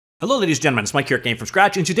Hello ladies and gentlemen, it's Mike here at Game From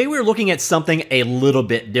Scratch, and today we're looking at something a little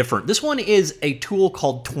bit different. This one is a tool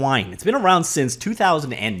called Twine. It's been around since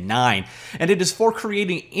 2009, and it is for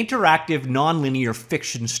creating interactive, non-linear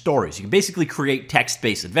fiction stories. You can basically create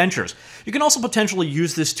text-based adventures. You can also potentially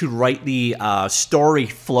use this to write the story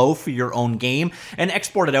flow for your own game and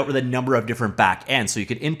export it out with a number of different backends. So you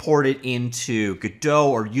could import it into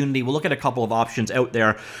Godot or Unity. We'll look at a couple of options out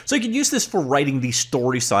there. So you can use this for writing the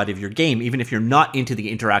story side of your game, even if you're not into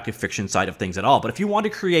the interactive fiction side of things at all. But if you want to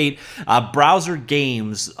create browser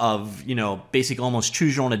games of, basic almost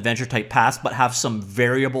choose your own adventure type paths, but have some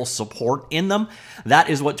variable support in them, that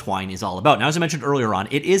is what Twine is all about. Now, as I mentioned earlier on,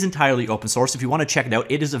 it is entirely open source. If you want to check it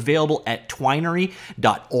out, it is available at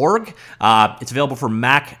twinery.org. It's available for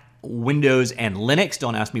Mac, Windows, and Linux.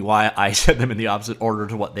 Don't ask me why I said them in the opposite order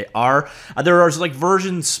to what they are. There are like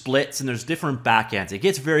version splits and there's different backends. It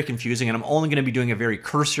gets very confusing, and I'm only going to be doing a very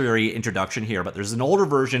cursory introduction here, but there's an older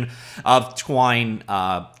version of Twine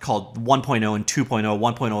called 1.0 and 2.0.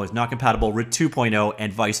 1.0 is not compatible with 2.0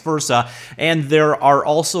 and vice versa, and there are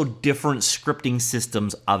also different scripting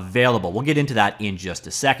systems available. We'll get into that in just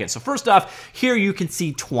a second. So first off, here you can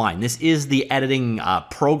see Twine. This is the editing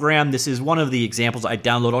program. This is one of the examples I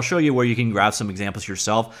downloaded. I'll show you where you can grab some examples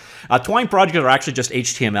yourself. Twine projects are actually just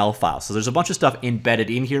HTML files, so there's a bunch of stuff embedded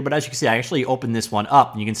in here, but as you can see, I actually opened this one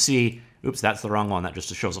up, and you can see, oops, that's the wrong one, that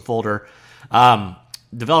just shows a folder.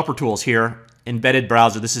 Developer tools here, embedded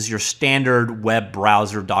browser. This is your standard web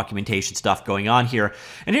browser documentation stuff going on here,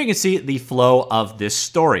 and here you can see the flow of this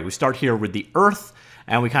story. We start here with the Earth,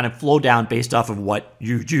 and we kind of flow down based off of what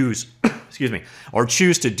you choose. Excuse me, or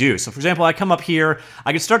choose to do. So for example, I come up here,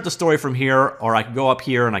 I can start the story from here, or I can go up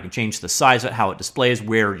here and I can change the size of it, how it displays,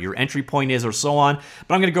 where your entry point is, or so on.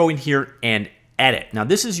 But I'm going to go in here and edit. Now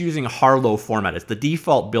this is using a Harlow format. It's the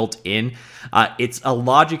default built-in. It's a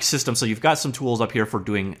logic system, so you've got some tools up here for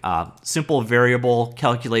doing simple variable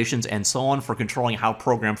calculations and so on, for controlling how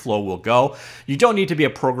program flow will go. You don't need to be a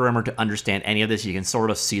programmer to understand any of this. You can sort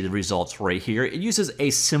of see the results right here. It uses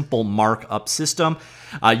a simple markup system.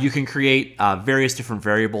 You can create various different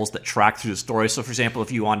variables that track through the story. So for example,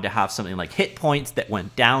 if you wanted to have something like hit points that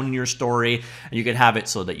went down in your story, you could have it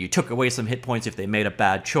so that you took away some hit points if they made a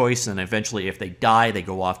bad choice, and eventually if they die, they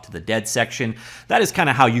go off to the dead section. That is kind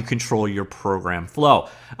of how you control your program flow.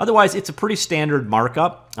 Otherwise, it's a pretty standard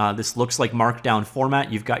markup. This looks like markdown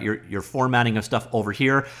format. You've got your formatting of stuff over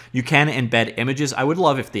here. You can embed images. I would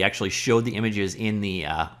love if they actually showed the images in the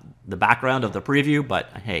background of the preview, but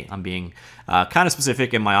hey, I'm being kind of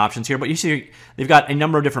specific in my options here. But you see they've got a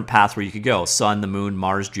number of different paths where you could go: Sun, the Moon,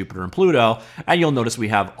 Mars, Jupiter, and Pluto. And you'll notice we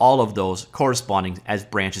have all of those corresponding as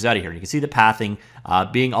branches out of here. You can see the pathing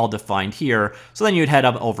being all defined here. So then you'd head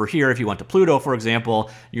up over here. If you went to Pluto, for example,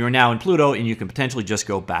 you're now in Pluto, and you can potentially just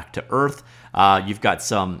go back to Earth. You've got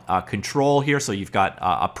some control here, so you've got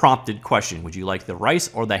a prompted question. Would you like the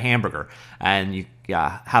rice or the hamburger? And you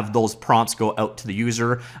have those prompts go out to the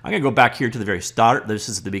user. I'm going to go back here to the very start. This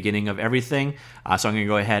is the beginning of everything. So I'm going to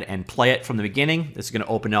go ahead and play it from the beginning. This is going to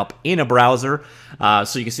open up in a browser.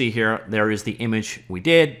 So you can see here, there is the image we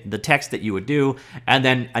did, the text that you would do, and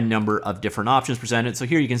then a number of different options presented. So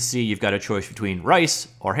here you can see you've got a choice between rice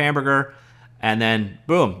or hamburger. And then,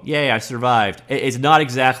 boom, yay, I survived. It's not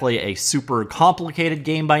exactly a super complicated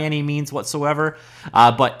game by any means whatsoever,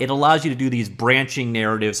 but it allows you to do these branching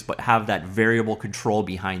narratives, but have that variable control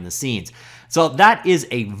behind the scenes. So that is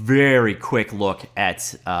a very quick look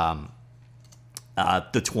at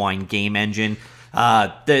the Twine game engine.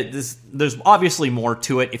 There's obviously more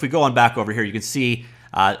to it. If we go on back over here, you can see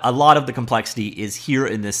a lot of the complexity is here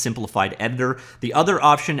in this simplified editor. The other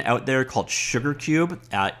option out there called Sugar Cube,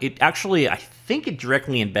 it actually, I think it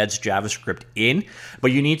directly embeds JavaScript in,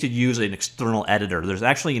 but you need to use an external editor. There's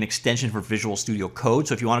actually an extension for Visual Studio Code,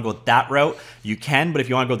 so if you want to go that route, you can, but if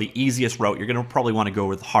you want to go the easiest route, you're going to probably want to go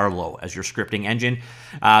with Harlow as your scripting engine.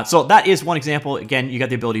 So that is one example. Again, you got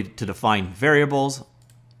the ability to define variables.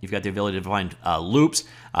 You've got the ability to define loops.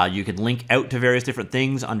 You can link out to various different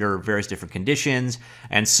things under various different conditions,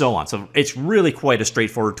 and so on. So it's really quite a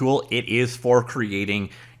straightforward tool. It is for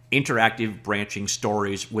creating interactive branching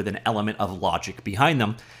stories with an element of logic behind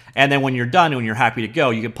them. And then when you're done, when you're happy to go,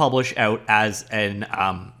 you can publish out as an,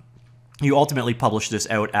 you ultimately publish this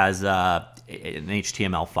out as an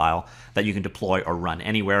HTML file that you can deploy or run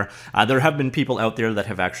anywhere. There have been people out there that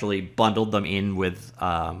have actually bundled them in with,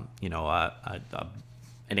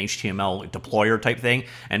 an HTML deployer type thing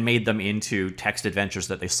and made them into text adventures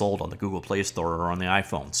that they sold on the Google Play Store or on the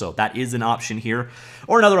iPhone. So that is an option here.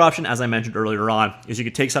 Or another option, as I mentioned earlier on, is you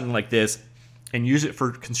could take something like this and use it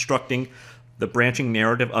for constructing the branching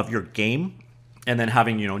narrative of your game and then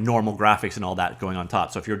having, you know, normal graphics and all that going on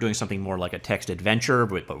top. So if you're doing something more like a text adventure,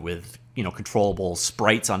 but with, you know, controllable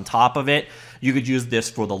sprites on top of it, you could use this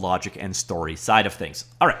for the logic and story side of things.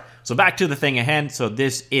 All right, so back to the thing at hand. So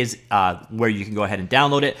this is where you can go ahead and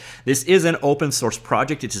download it. This is an open source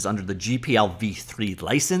project. It is under the GPL v3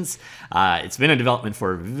 license. It's been in development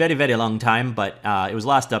for a very, very long time, but it was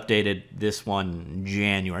last updated this one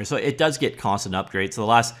January. So it does get constant upgrades. So the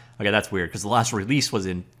last, okay, that's weird because the last release was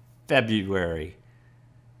in February.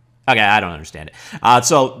 Okay, I don't understand it.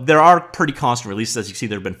 So there are pretty constant releases. As you see,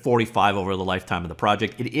 there have been 45 over the lifetime of the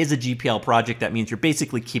project. It is a GPL project. That means you're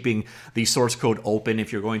basically keeping the source code open.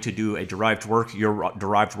 If you're going to do a derived work, your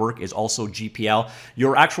derived work is also GPL.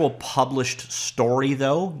 Your actual published story,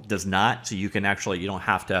 though, does not. So you can actually, you don't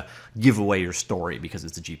have to give away your story because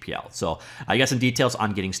it's a GPL. So I got some details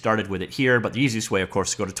on getting started with it here, but the easiest way, of course,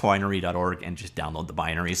 is to go to twinery.org and just download the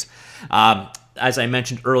binaries. As I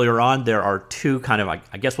mentioned earlier on, there are two kind of, I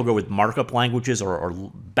guess we'll go with markup languages or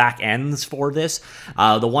back ends for this.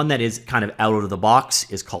 The one that is kind of out of the box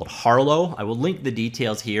is called Harlow. I will link the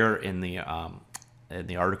details here in the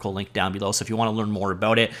article link down below. So if you want to learn more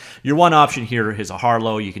about it, your one option here is a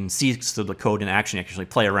Harlow. You can see the code in action, actually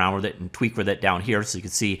play around with it and tweak with it down here so you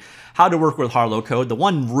can see how to work with Harlow code. The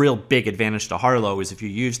one real big advantage to Harlow is if you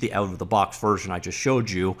use the out-of-the-box version I just showed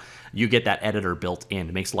you, you get that editor built in.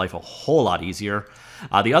 It makes life a whole lot easier.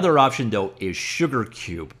 The other option, though, is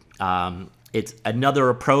SugarCube. It's another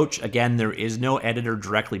approach. Again, there is no editor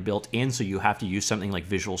directly built in, so you have to use something like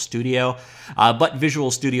Visual Studio. But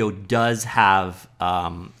Visual Studio does have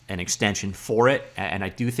an extension for it, and I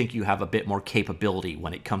do think you have a bit more capability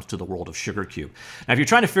when it comes to the world of SugarCube. Now, if you're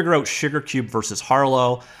trying to figure out SugarCube versus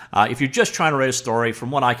Harlow, if you're just trying to write a story,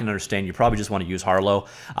 from what I can understand, you probably just want to use Harlow.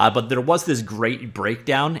 But there was this great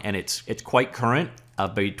breakdown, and it's quite current,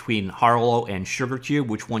 between Harlow and SugarCube,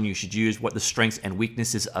 which one you should use, what the strengths and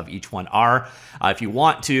weaknesses of each one are. If you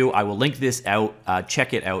want to, I will link this out.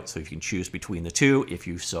 Check it out so you can choose between the two if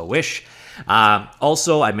you so wish.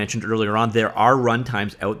 Also, I mentioned earlier on, there are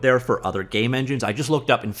runtimes out there for other game engines. I just looked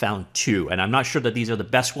up and found two, and I'm not sure that these are the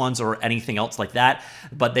best ones or anything else like that,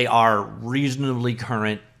 but they are reasonably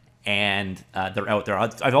current and they're out there.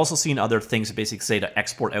 I've also seen other things that basically say to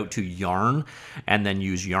export out to Yarn and then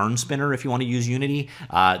use Yarn Spinner if you want to use Unity.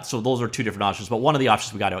 So those are two different options, but one of the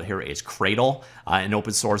options we got out here is Cradle, an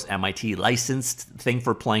open source MIT licensed thing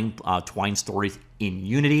for playing Twine stories in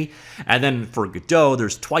Unity. And then for Godot,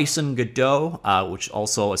 there's Twine Godot, which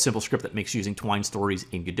also a simple script that makes using Twine stories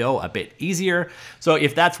in Godot a bit easier. So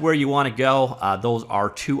if that's where you want to go, those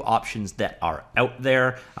are two options that are out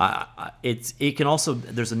there. It can also,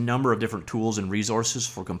 there's a number of different tools and resources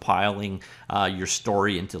for compiling your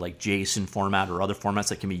story into like JSON format or other formats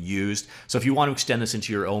that can be used. So if you want to extend this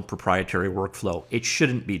into your own proprietary workflow, it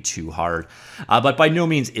shouldn't be too hard. But by no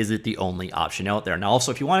means is it the only option out there. Now,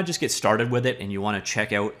 also, if you want to just get started with it and you want to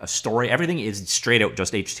check out a story, everything is straight out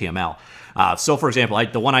just HTML. So for example,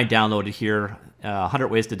 the one I downloaded here, 100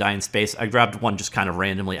 Ways to Die in Space, I grabbed one just kind of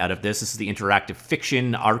randomly out of this. This is the interactive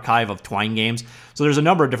fiction archive of Twine games. So there's a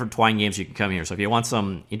number of different Twine games you can come here. So if you want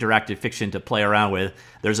some interactive fiction to play around with,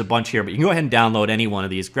 there's a bunch here, but you can go ahead and download any one of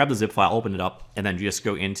these, grab the zip file, open it up, and then just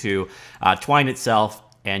go into Twine itself,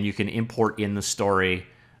 and you can import in the story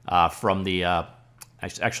from the,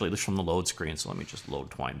 actually this from the load screen. So let me just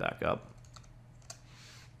load Twine back up.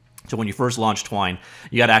 So when you first launch Twine,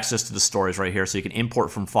 you got access to the stories right here, so you can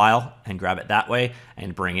import from file and grab it that way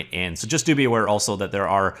and bring it in. So just do be aware also that there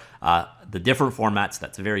are the different formats.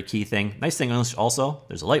 That's a very key thing. Nice thing also,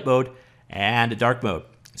 there's a light mode and a dark mode.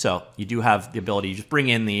 So you do have the ability, you just bring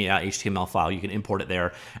in the HTML file, you can import it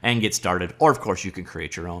there and get started. Or of course you can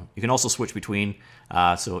create your own. You can also switch between,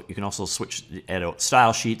 so you can also switch edit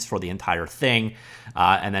style sheets for the entire thing.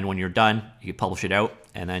 And then when you're done, you can publish it out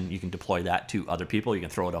and then you can deploy that to other people. You can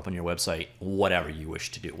throw it up on your website, whatever you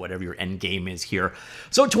wish to do, whatever your end game is here.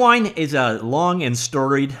 So Twine is a long and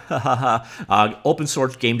storied open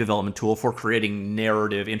source game development tool for creating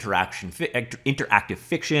narrative interactive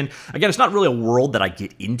fiction. Again, it's not really a world that I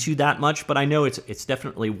get into that much, but I know it's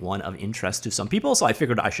definitely one of interest to some people, so I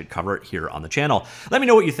figured I should cover it here on the channel. Let me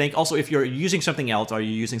know what you think. Also, if you're using something else, are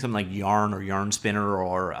you using something like Yarn or Yarn Spinner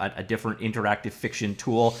or a different interactive fiction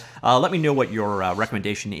tool? Let me know what your recommendation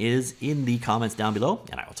is in the comments down below,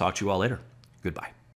 and I will talk to you all later. Goodbye.